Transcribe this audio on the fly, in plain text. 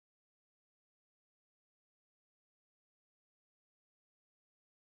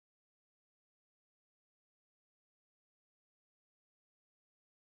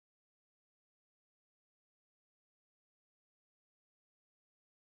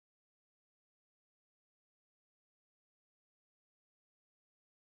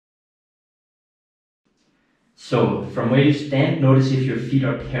So from where you stand, notice if your feet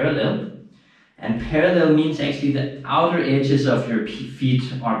are parallel. And parallel means actually the outer edges of your feet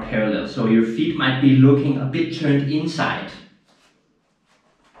are parallel. So your feet might be looking a bit turned inside.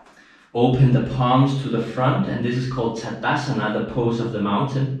 Open the palms to the front, and this is called Tadasana, the pose of the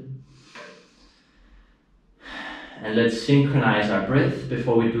mountain. And let's synchronize our breath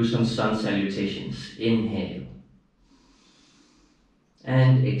before we do some sun salutations. Inhale.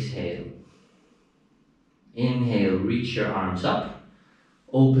 And exhale. Inhale, reach your arms up.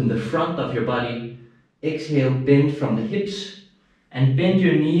 Open the front of your body. Exhale, bend from the hips. And bend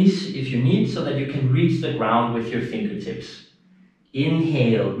your knees if you need so that you can reach the ground with your fingertips.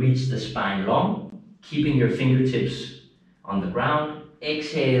 Inhale, reach the spine long, keeping your fingertips on the ground.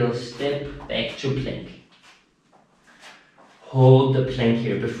 Exhale, step back to plank. Hold the plank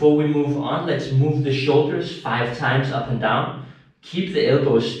here. Before we move on, let's move the shoulders 5 times up and down. Keep the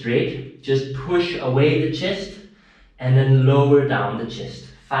elbows straight. Just push away the chest and then lower down the chest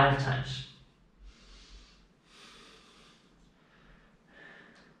 5 times.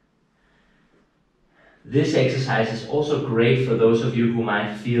 This exercise is also great for those of you who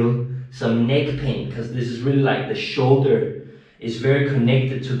might feel some neck pain, because this is really like the shoulder is very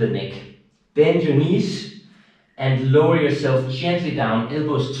connected to the neck. Bend your knees and lower yourself gently down,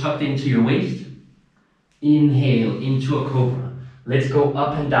 elbows tucked into your waist. Inhale into a cobra. Let's go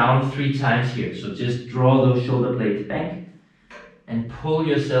up and down 3 times here. So just draw those shoulder blades back and pull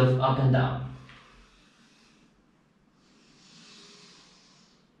yourself up and down.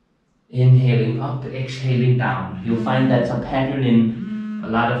 Inhaling up, exhaling down. You'll find that's a pattern in a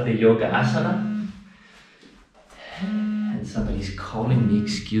lot of the yoga asana. And somebody's calling me,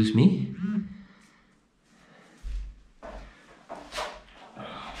 excuse me.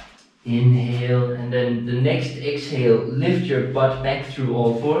 Inhale, and then the next exhale, lift your butt back through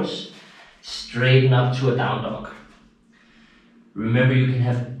all 4s. Straighten up to a down dog. Remember, you can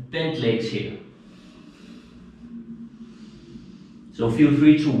have bent legs here. So feel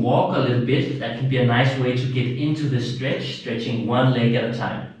free to walk a little bit. That can be a nice way to get into the stretch, stretching 1 leg at a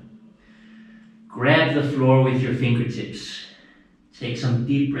time. Grab the floor with your fingertips. Take some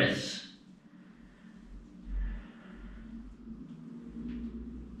deep breaths.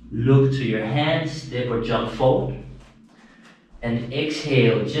 Look to your hands, step or jump forward. And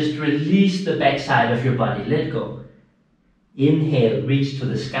exhale, just release the back side of your body, let go. Inhale, reach to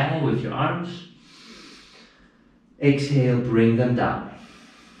the sky with your arms. Exhale, bring them down.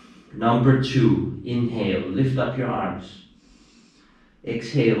 Number 2, inhale, lift up your arms.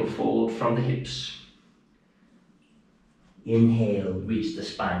 Exhale, fold from the hips. Inhale, reach the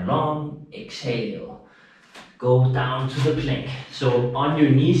spine long. Exhale, go down to the plank. So on your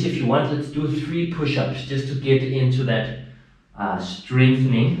knees, if you want, let's do 3 push-ups just to get into that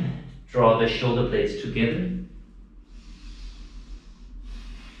strengthening. Draw the shoulder blades together.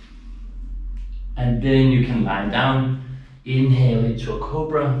 And then you can lie down. Inhale into a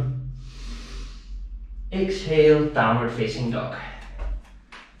cobra. Exhale, downward facing dog.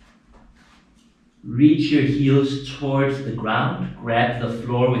 Reach your heels towards the ground. Grab the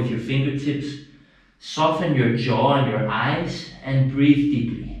floor with your fingertips. Soften your jaw and your eyes and breathe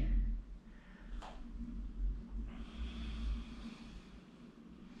deeply.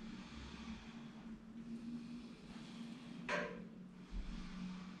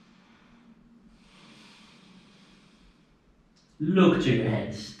 Look to your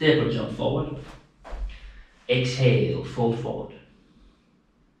hands, step or jump forward. Exhale, fold forward.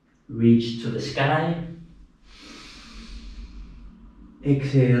 Reach to the sky.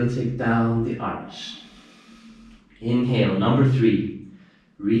 Exhale, take down the arms. Inhale, number 3.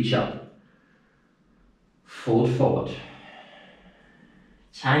 Reach up. Fold forward.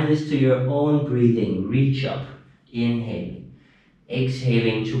 Time this to your own breathing. Reach up. Inhale.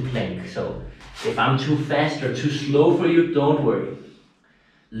 Exhaling to plank. So if I'm too fast or too slow for you, don't worry.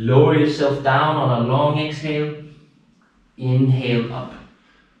 Lower yourself down on a long exhale. Inhale up.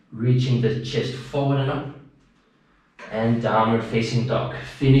 Reaching the chest forward and up. And downward facing dog.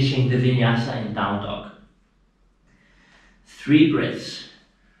 Finishing the vinyasa in down dog. 3 breaths.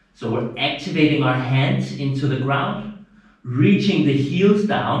 So we're activating our hands into the ground. Reaching the heels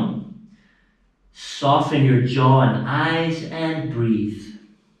down. Soften your jaw and eyes and breathe.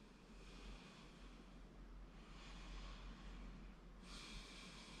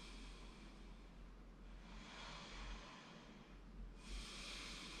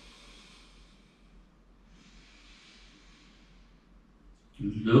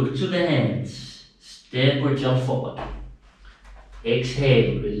 Look to the hands, step or jump forward.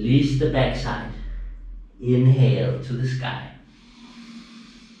 Exhale, release the backside. Inhale to the sky.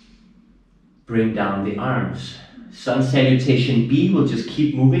 Bring down the arms. Sun Salutation B will just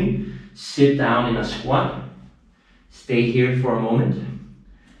keep moving. Sit down in a squat. Stay here for a moment.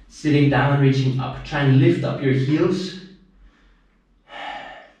 Sitting down, reaching up. Try and lift up your heels.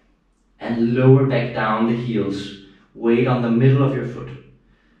 And lower back down the heels. Weight on the middle of your foot.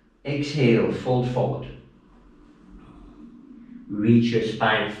 Exhale, fold forward. Reach your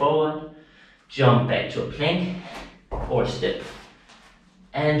spine forward. Jump back to a plank or step.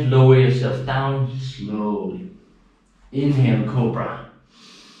 And lower yourself down slowly. Inhale, cobra.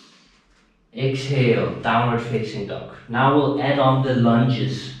 Exhale, downward facing dog. Now we'll add on the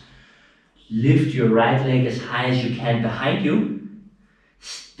lunges. Lift your right leg as high as you can behind you.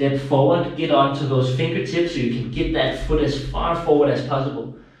 Step forward, get onto those fingertips so you can get that foot as far forward as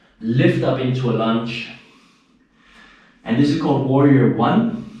possible. Lift up into a lunge. And this is called Warrior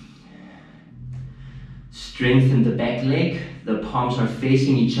 1. Strengthen the back leg. The palms are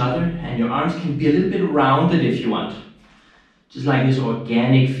facing each other and your arms can be a little bit rounded if you want. Just like this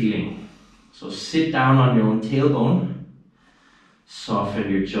organic feeling. So sit down on your own tailbone.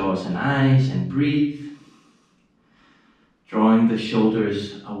 Soften your jaws and eyes and breathe. Drawing the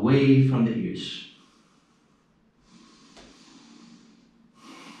shoulders away from the ears.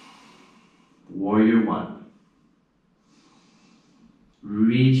 Warrior 1.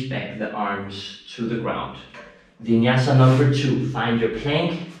 Reach back the arms to the ground. Vinyasa number 2. Find your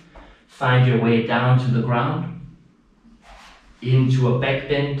plank. Find your way down to the ground. Into a back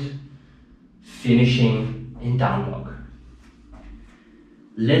bend. Finishing in down dog.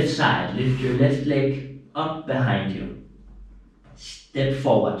 Left side. Lift your left leg up behind you. Step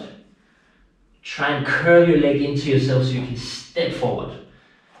forward. Try and curl your leg into yourself so you can step forward.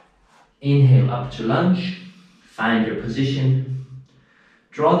 Inhale up to lunge. Find your position.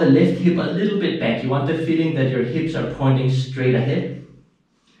 Draw the left hip a little bit back. You want the feeling that your hips are pointing straight ahead.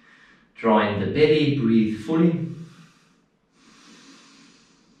 Drawing the belly, breathe fully.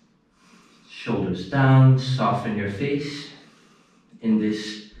 Shoulders down, soften your face in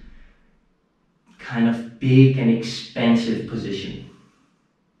this kind of big and expansive position.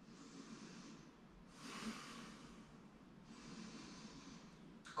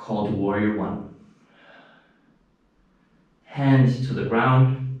 Called Warrior 1. Hands to the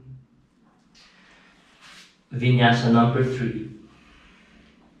ground. Vinyasa number 3.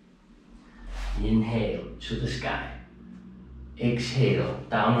 Inhale to the sky. Exhale,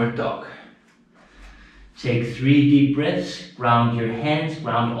 downward dog. Take 3 deep breaths. Ground your hands,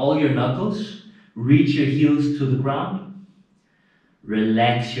 ground all your knuckles. Reach your heels to the ground.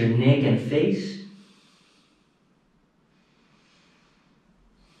 Relax your neck and face.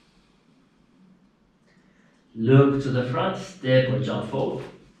 Look to the front, step or jump forward.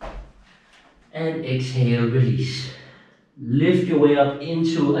 And exhale, release. Lift your way up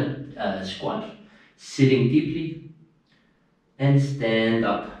into a squat, sitting deeply. And stand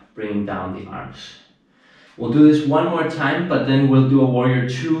up, bring down the arms. We'll do this one more time, but then we'll do a Warrior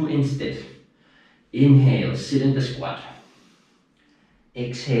 2 instead. Inhale, sit in the squat.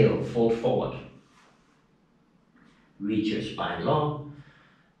 Exhale, fold forward. Reach your spine long.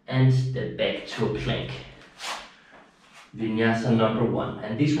 And step back to a plank. Vinyasa number 1.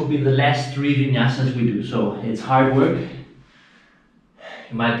 And these will be the last 3 vinyasas we do, so it's hard work.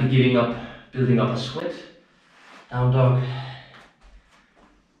 You might be building up a sweat. Down dog.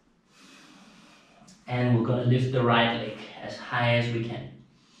 And we're gonna lift the right leg as high as we can.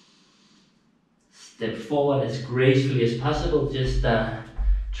 Step forward as gracefully as possible. Just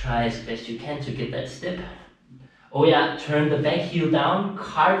try as best you can to get that step. Oh yeah, turn the back heel down,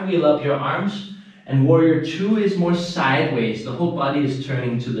 cartwheel up your arms. And Warrior 2 is more sideways. The whole body is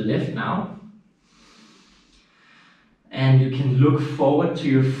turning to the left now. And you can look forward to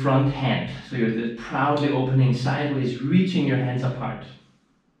your front hand. So you're proudly opening sideways, reaching your hands apart.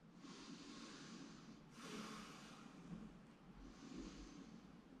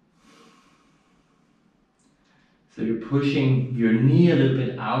 So you're pushing your knee a little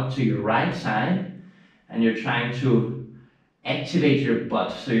bit out to your right side. And you're trying to activate your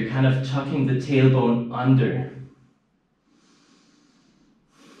butt, so you're kind of tucking the tailbone under.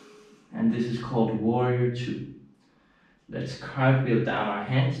 And this is called Warrior 2. Let's cartwheel down our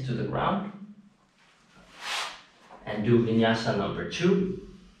hands to the ground. And do Vinyasa number 2.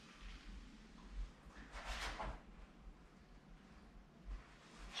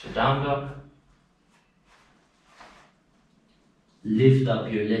 So down dog. Lift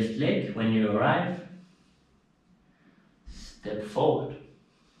up your left leg when you arrive. Step forward.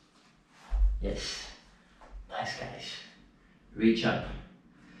 Yes. Nice guys. Reach up.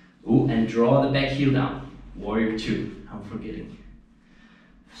 Ooh, and draw the back heel down. Warrior 2. I'm forgetting.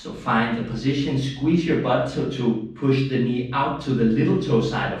 So find the position, squeeze your butt to push the knee out to the little toe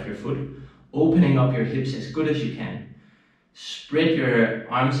side of your foot, opening up your hips as good as you can. Spread your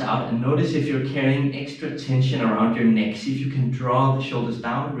arms out and notice if you're carrying extra tension around your neck. See if you can draw the shoulders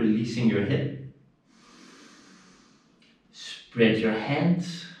down, releasing your head. Spread your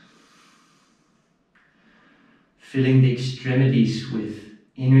hands, filling the extremities with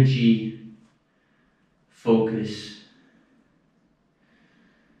energy, focus.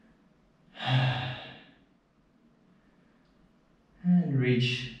 And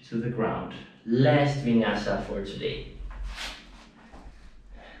reach to the ground. Last vinyasa for today.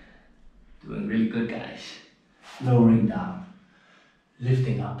 Doing really good, guys. Lowering down,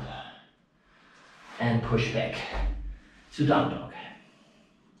 lifting up, and push back to down dog.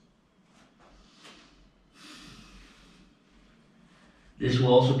 This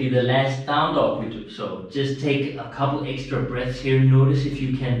will also be the last down dog we do, so just take a couple extra breaths here. Notice if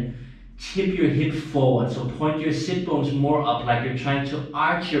you can tip your hip forward, so point your sit bones more up like you're trying to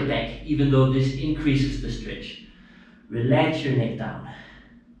arch your back, even though this increases the stretch. Relax your neck down.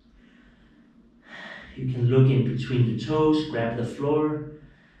 You can look in between the toes, grab the floor,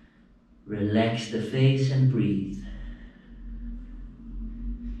 relax the face and breathe.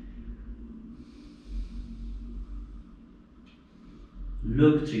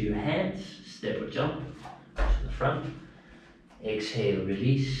 Look to your hands, step or jump to the front. Exhale,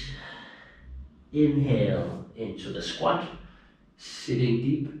 release. Inhale into the squat, sitting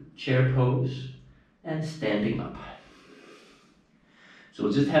deep, chair pose, and standing up. So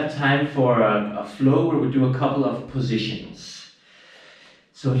we'll just have time for a flow where we do a couple of positions.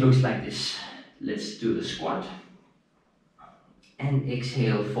 So it looks like this. Let's do the squat. And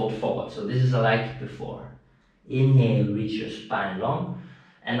exhale, fold forward. So this is like before. Inhale, reach your spine long.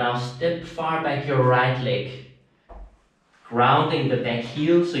 And now step far back your right leg, grounding the back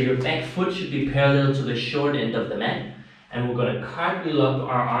heel, so your back foot should be parallel to the short end of the mat. And we're going to cartwheel up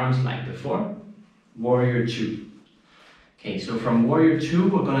our arms like before. Warrior 2. Okay, so from Warrior 2,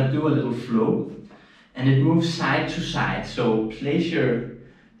 we're going to do a little flow. And it moves side to side. So place your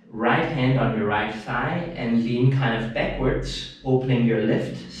right hand on your right thigh and lean kind of backwards, opening your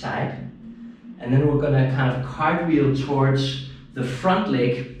left side. And then we're going to kind of cartwheel towards the front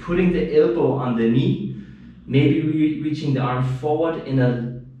leg, putting the elbow on the knee, maybe reaching the arm forward in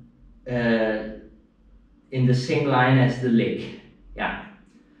the same line as the leg. Yeah.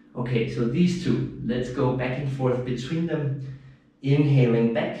 Okay, so these two, let's go back and forth between them.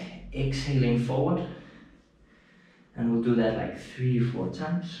 Inhaling back, exhaling forward. And we'll do that like 3 or 4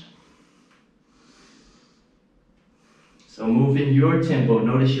 times. So move in your tempo,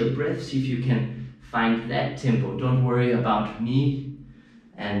 notice your breath, see if you can find that tempo. Don't worry about me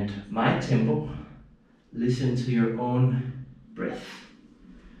and my tempo. Listen to your own breath.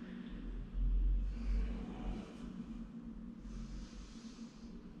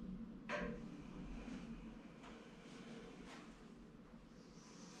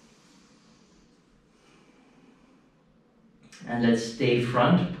 And let's stay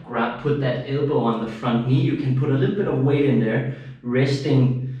front. Put that elbow on the front knee. You can put a little bit of weight in there,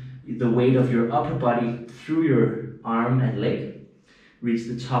 resting the weight of your upper body through your arm and leg. Reach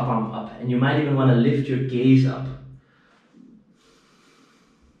the top arm up. And you might even want to lift your gaze up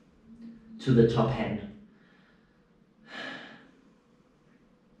to the top hand.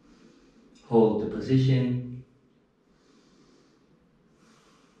 Hold the position.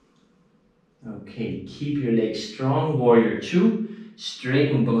 Okay, keep your legs strong. Warrior 2.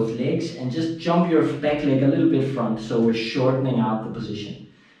 Straighten both legs and just jump your back leg a little bit front, so we're shortening out the position.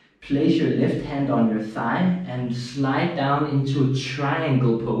 Place your left hand on your thigh and slide down into a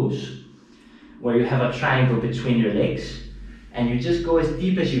triangle pose, where you have a triangle between your legs. And you just go as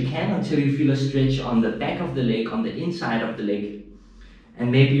deep as you can until you feel a stretch on the back of the leg, on the inside of the leg,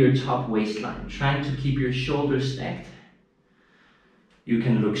 and maybe your top waistline. Trying to keep your shoulders stacked. You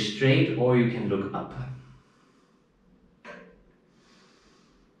can look straight or you can look up.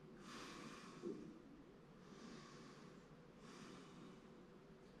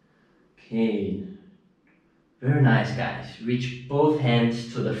 Okay, very nice, guys. Reach both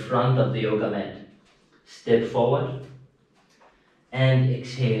hands to the front of the yoga mat. Step forward and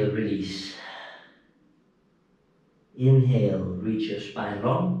exhale, release. Inhale, reach your spine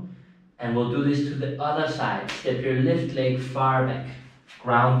long, and we'll do this to the other side. Step your left leg far back,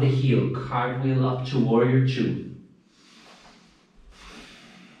 ground the heel, cartwheel up to Warrior 2.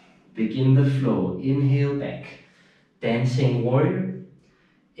 Begin the flow. Inhale back, dancing warrior.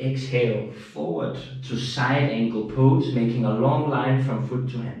 Exhale forward to side ankle pose, making a long line from foot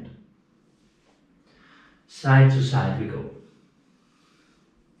to hand. Side to side we go.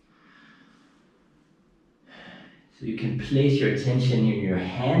 So you can place your attention in your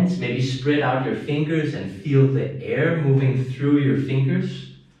hands, maybe spread out your fingers and feel the air moving through your fingers.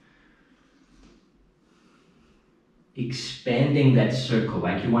 Expanding that circle,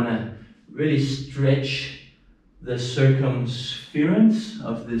 like you want to really stretch the circumference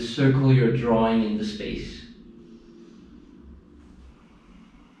of the circle you're drawing in the space.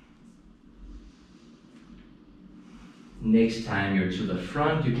 Next time you're to the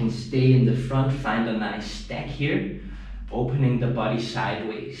front, you can stay in the front, find a nice stack here, opening the body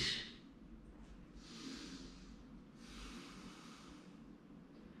sideways.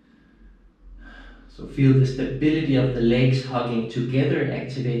 So feel the stability of the legs hugging together,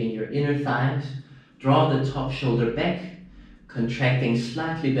 activating your inner thighs. Draw the top shoulder back, contracting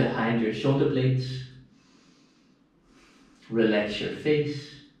slightly behind your shoulder blades. Relax your face.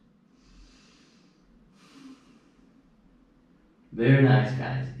 Very nice,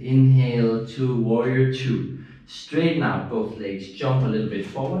 guys. Inhale to warrior two. Straighten out both legs, jump a little bit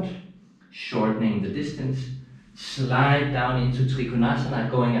forward, shortening the distance. Slide down into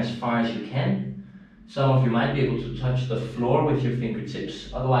Trikonasana, going as far as you can. Some of you might be able to touch the floor with your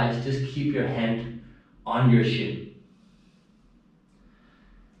fingertips. Otherwise, just keep your hand on your shin.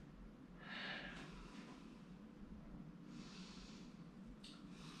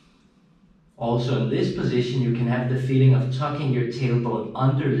 Also in this position, you can have the feeling of tucking your tailbone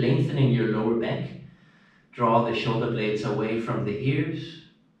under, lengthening your lower back. Draw the shoulder blades away from the ears.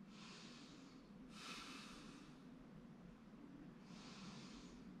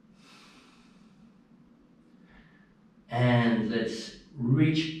 And let's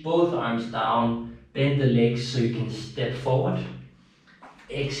reach both arms down, bend the legs so you can step forward.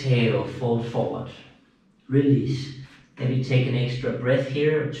 Exhale, fold forward. Release. Maybe take an extra breath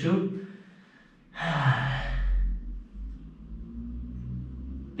here or two.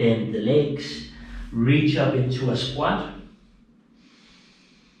 Bend the legs, reach up into a squat,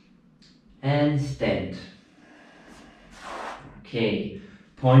 and stand. Okay,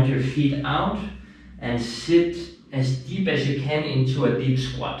 point your feet out and sit as deep as you can into a deep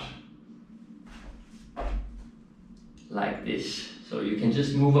squat. Like this. So you can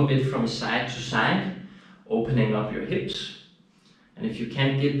just move a bit from side to side, opening up your hips. And if you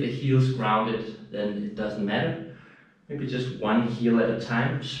can't get the heels grounded, then it doesn't matter. Maybe just one heel at a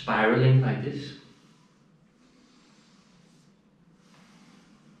time, spiraling like this.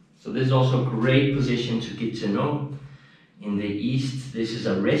 So this is also a great position to get to know. In the East, this is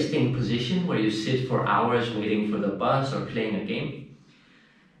a resting position where you sit for hours waiting for the bus or playing a game.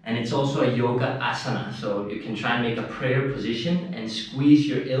 And it's also a yoga asana, so you can try and make a prayer position and squeeze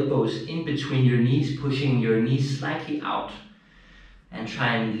your elbows in between your knees, pushing your knees slightly out. And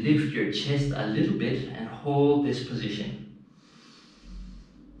try and lift your chest a little bit and hold this position.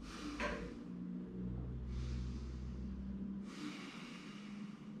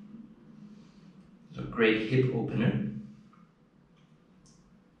 It's a great hip opener.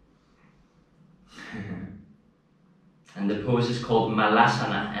 And the pose is called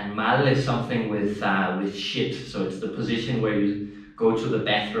Malasana, and Mal is something with shit, so it's the position where you go to the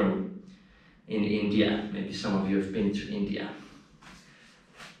bathroom in India. Maybe some of you have been to India.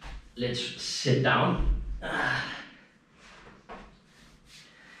 Let's sit down.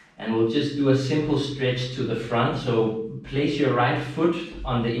 And we'll just do a simple stretch to the front. So place your right foot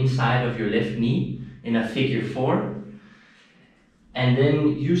on the inside of your left knee in a figure four. And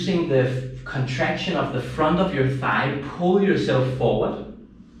then using the contraction of the front of your thigh, pull yourself forward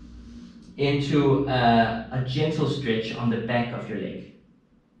into a gentle stretch on the back of your leg.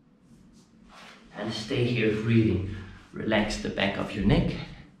 And stay here breathing. Relax the back of your neck.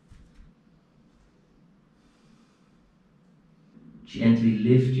 Gently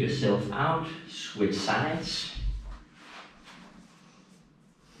lift yourself out, switch sides.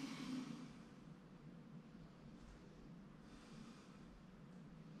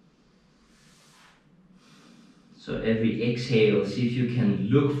 So every exhale, see if you can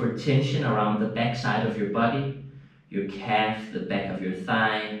look for tension around the back side of your body, your calf, the back of your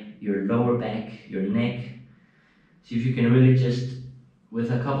thigh, your lower back, your neck. See if you can really just,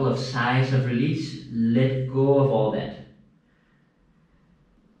 with a couple of sighs of release, let go of all that.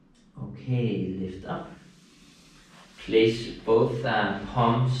 Okay, lift up. Place both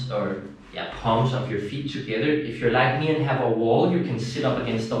palms of your feet together. If you're like me and have a wall, you can sit up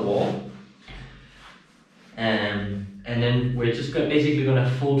against the wall. And then we're just basically going to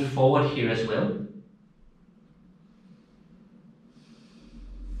fold forward here as well.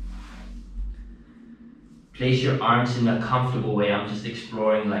 Place your arms in a comfortable way. I'm just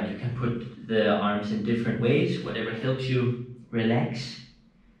exploring, like you can put the arms in different ways, whatever helps you relax.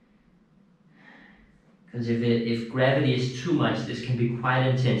 Because if gravity is too much, this can be quite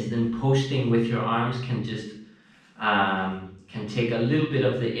intense. Then posting with your arms can just can take a little bit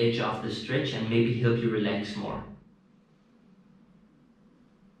of the edge off the stretch and maybe help you relax more.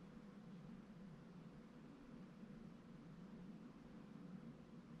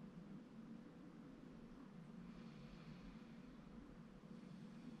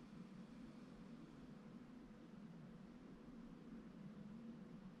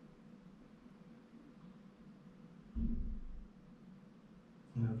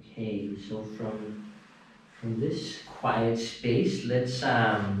 Okay, so from this quiet space, let's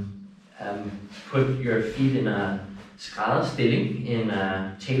put your feet in a skrædderstilling, in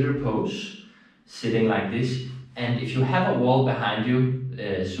a tailor pose, sitting like this. And if you have a wall behind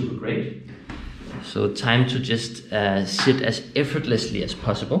you, super great. So time to just sit as effortlessly as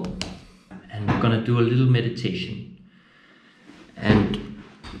possible. And we're gonna do a little meditation. And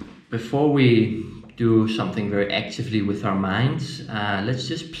before we do something very actively with our minds, let's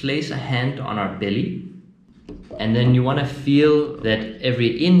just place a hand on our belly. And then you want to feel that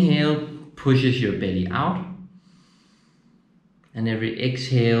every inhale pushes your belly out, and every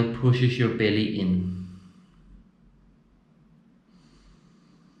exhale pushes your belly in.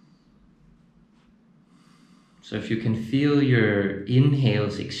 So if you can feel your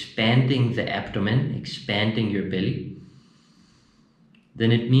inhales expanding the abdomen, expanding your belly,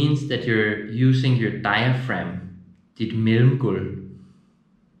 then it means that you're using your diaphragm, dit mellemgulv,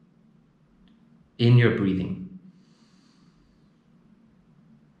 in your breathing.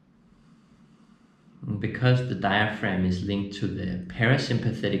 And because the diaphragm is linked to the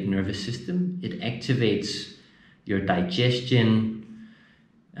parasympathetic nervous system, it activates your digestion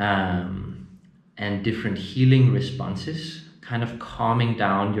and different healing responses, kind of calming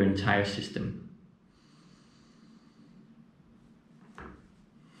down your entire system.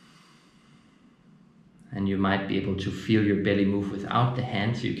 And you might be able to feel your belly move without the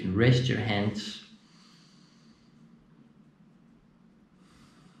hands, so you can rest your hands.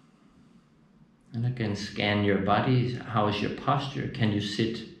 And again, scan your body. How is your posture? Can you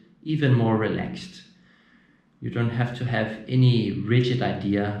sit even more relaxed? You don't have to have any rigid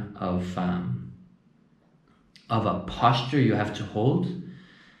idea of a posture you have to hold,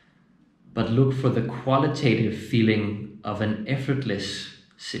 but look for the qualitative feeling of an effortless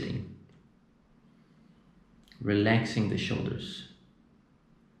sitting. Relaxing the shoulders,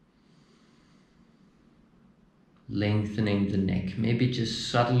 lengthening the neck, maybe just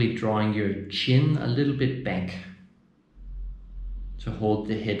subtly drawing your chin a little bit back to hold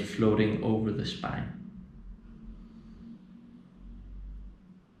the head floating over the spine.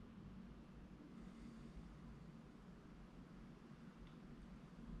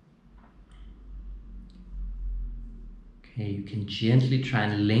 Okay, you can gently try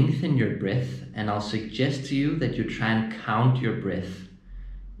and lengthen your breath, and I'll suggest to you that you try and count your breath.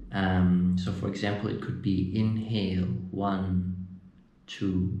 So for example, it could be inhale 1,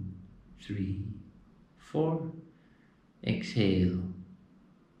 2, 3, 4. Exhale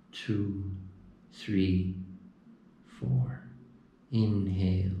 2, 3, 4.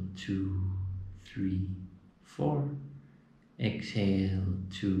 Inhale 2, 3, 4. Exhale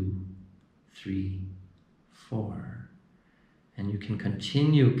 2, 3, 4. And you can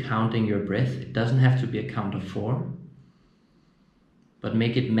continue counting your breath. It doesn't have to be a count of 4, but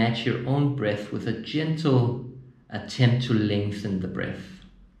make it match your own breath with a gentle attempt to lengthen the breath.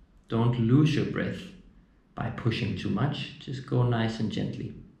 Don't lose your breath by pushing too much. Just go nice and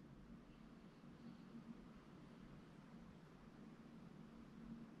gently.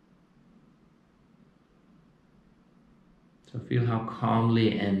 So feel how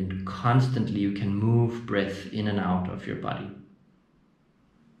calmly and constantly you can move breath in and out of your body.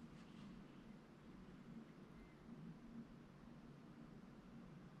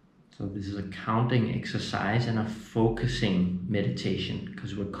 So this is a counting exercise and a focusing meditation,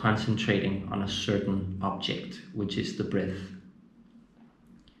 because we're concentrating on a certain object, which is the breath.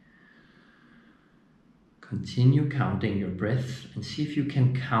 Continue counting your breath and see if you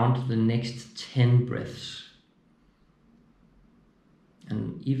can count the next 10 breaths.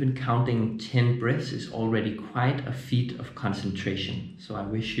 And even counting 10 breaths is already quite a feat of concentration. So I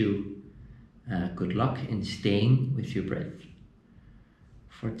wish you good luck in staying with your breath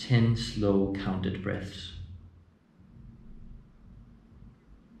for 10 slow counted breaths.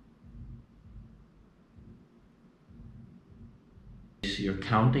 So you're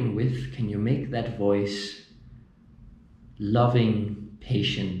counting with, can you make that voice loving,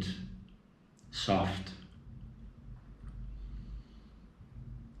 patient, soft?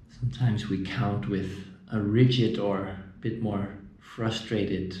 Sometimes we count with a rigid or a bit more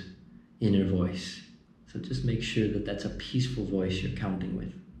frustrated inner voice. So just make sure that that's a peaceful voice you're counting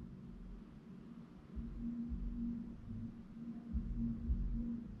with.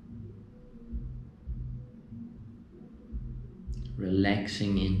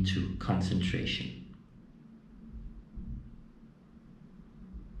 Relaxing into concentration.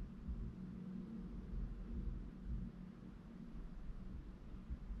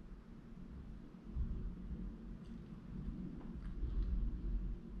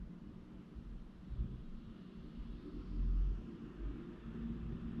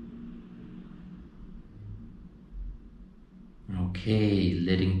 Okay,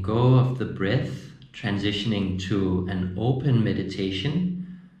 letting go of the breath, transitioning to an open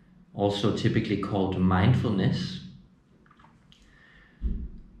meditation, also typically called mindfulness.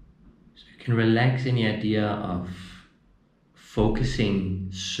 So you can relax any idea of focusing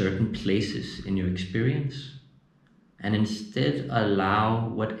certain places in your experience and instead allow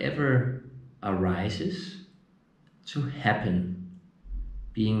whatever arises to happen,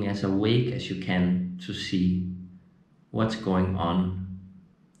 being as awake as you can to see what's going on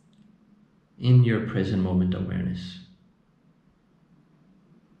in your present moment awareness.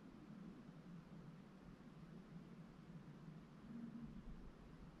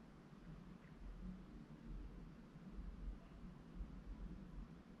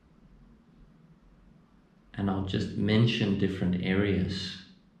 And I'll just mention different areas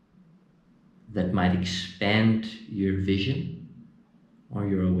that might expand your vision or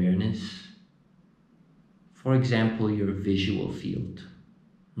your awareness. For example, your visual field,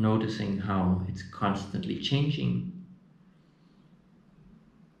 noticing how it's constantly changing.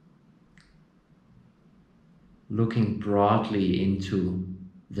 Looking broadly into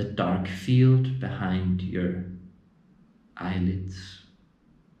the dark field behind your eyelids.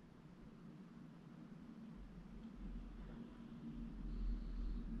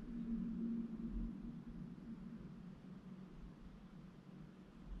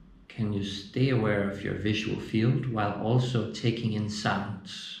 Can you stay aware of your visual field while also taking in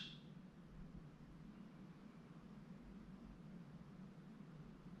sounds?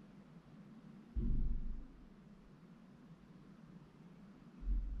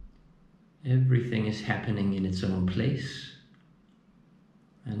 Everything is happening in its own place.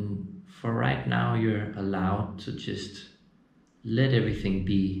 And for right now, you're allowed to just let everything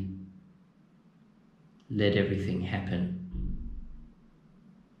be. Let everything happen.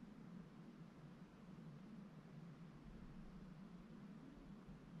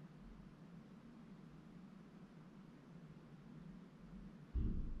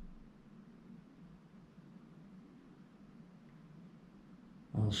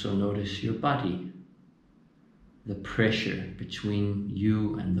 Also notice your body, the pressure between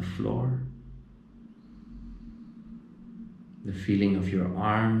you and the floor, the feeling of your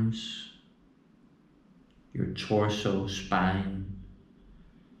arms, your torso, spine.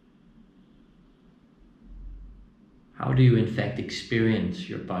 How do you in fact experience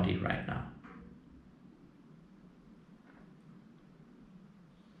your body right now?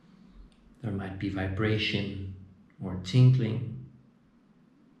 There might be vibration or tingling,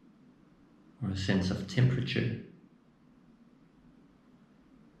 or a sense of temperature.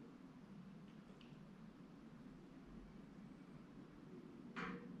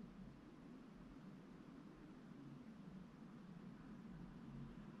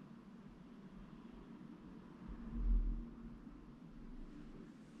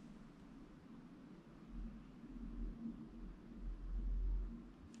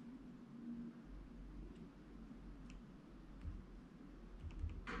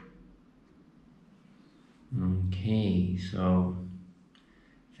 Okay, so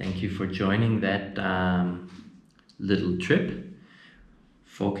thank you for joining that little trip,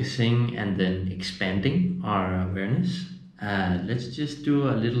 focusing and then expanding our awareness. Let's just do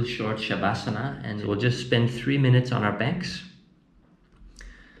a little short Shavasana, and we'll just spend 3 minutes on our backs,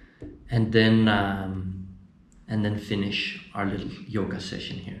 and then finish our little yoga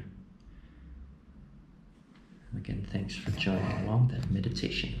session here. Again, thanks for joining along that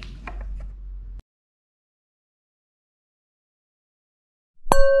meditation.